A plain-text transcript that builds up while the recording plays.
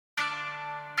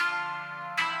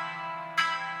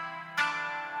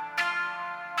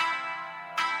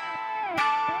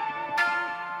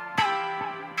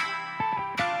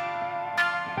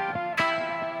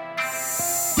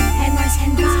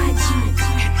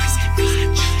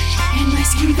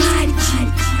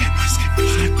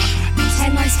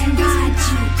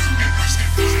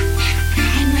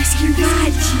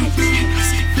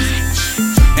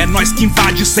que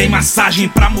invade sem massagem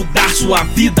pra mudar sua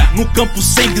vida. No campo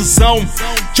sem visão,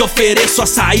 te ofereço a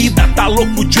saída. Tá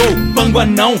louco, Joe? Pangua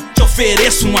não, te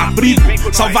ofereço um abrigo.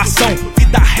 Salvação,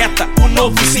 vida reta, um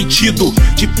novo sentido.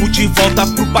 Tipo de volta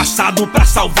pro passado pra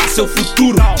salvar seu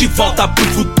futuro. De volta pro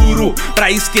futuro pra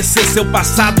esquecer seu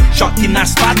passado. Choque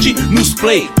nas pate, nos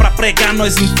play pra pregar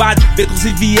nós invade. Becos e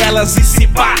vielas e se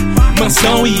pá,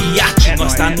 mansão e arte.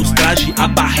 Nós tá nos traje a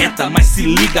barreta, mas se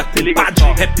liga,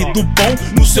 compadre. Rap do bom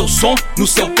no seu som, no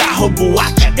seu carro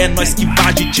boate. É nós que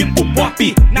invade tipo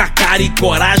pop, na cara e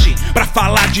coragem. Pra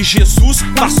falar de Jesus,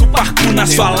 faço parkour na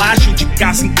sua laje. De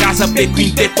casa em casa, beco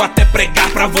em beco até pregar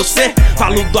pra você.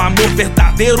 Falo do amor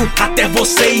verdadeiro até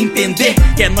você entender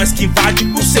que é nós que invade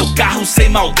o seu carro sem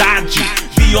maldade.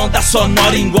 Vi onda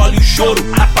sonora, engole o choro,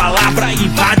 a palavra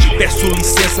invade. Peço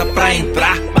licença pra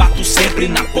entrar, bato sempre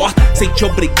na porta, sem te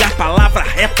obrigar, palavra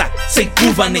reta, sem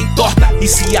curva nem torta. E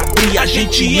se abrir a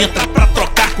gente entra pra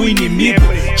trocar com o inimigo.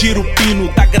 Tira o pino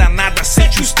da granada,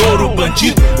 sente o estouro,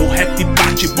 bandido. O rap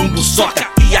bate, bumbo soca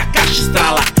e a caixa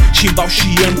estrala. Chimbal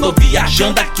chiando, tô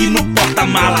viajando aqui no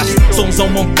porta-malas. Somzão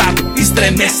montado,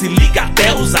 estremece, liga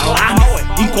até os alarmes.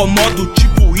 Incomodo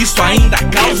tipo isso, ainda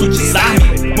causa o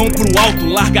desarme. Mão pro alto,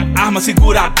 larga a arma,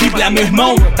 segura a Bíblia, meu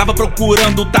irmão. Tava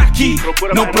procurando, tá aqui,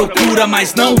 não procura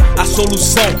mais não. A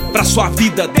solução pra sua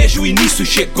vida desde o início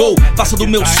chegou. Faça do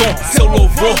meu som seu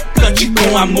louvor, cante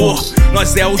com amor.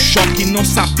 Nós é o choque, não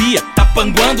sabia, tá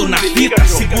panguando na fita.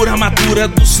 Segura a armadura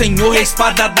do Senhor, a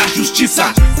espada da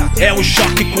justiça. É o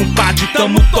choque, compadre,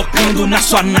 tamo tocando na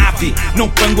sua nave. Não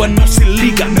pangua, não se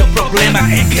liga, meu problema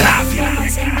é grave. É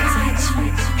nós que invade.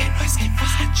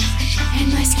 É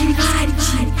nós que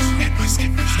invade.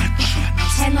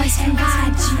 É nós que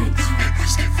invade.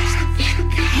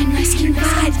 É nós que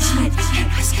invade.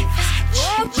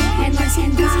 É nós que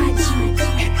invade.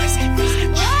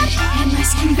 É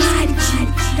nós que invade.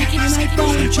 Daquele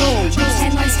naipão, Joe. É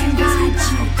nós que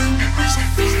invade.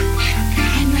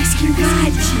 É nós que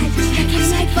invade. Daquele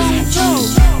naipão, Joe.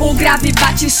 O grave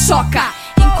bate e soca,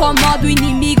 incomoda o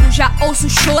inimigo, já ouço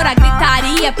chora,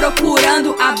 gritaria,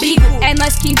 procurando abrigo. É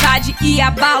nós que invade e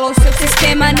abala o seu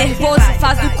sistema nervoso.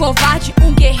 Faz do covarde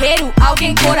um guerreiro,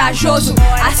 alguém corajoso.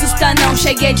 Assusta não,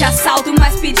 cheguei de assalto,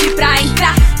 mas pedi pra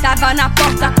entrar. Tava na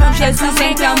porta com Jesus,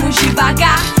 entramos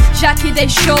devagar. Já que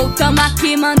deixou, tamo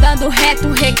aqui mandando reto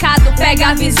recado. Pega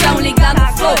a visão, liga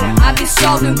no flow,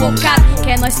 absolve um bocado.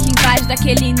 Que é nós que invade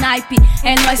daquele naipe,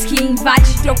 é nós que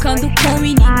invade trocando com o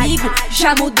inimigo.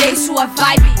 Já mudei sua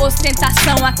vibe,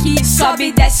 ostentação aqui, sobe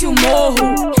e desce o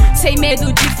morro. Sem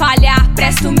medo de falhar,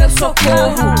 presta o meu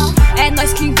socorro. É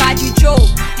nós que invade, Joe,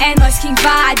 é nós que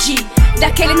invade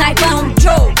daquele naipão,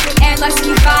 Joe. É nós que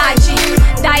invade,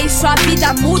 daí sua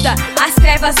vida muda, as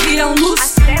trevas viram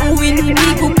luz. O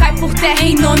inimigo cai por terra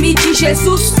em nome de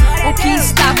Jesus. O que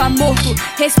estava morto,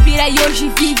 respira e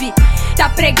hoje vive. Tá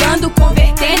pregando,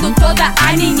 convertendo toda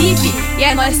a Ninive. E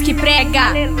é nós que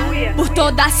prega por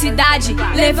toda a cidade,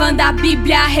 levando a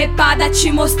Bíblia arrepada,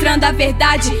 te mostrando a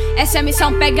verdade. Essa é a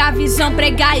missão, pegar a visão,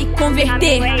 pregar e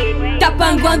converter. Tá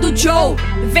panguando, Joe,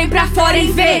 vem pra fora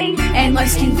e vê. É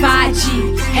nós que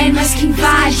invade, é nós que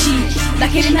invade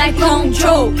daquele naipão,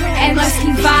 Joe. É nós que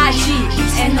invade,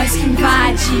 é nós que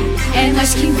invade, é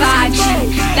nós que invade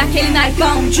daquele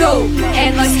naipão, Joe.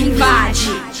 É nós que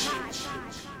invade.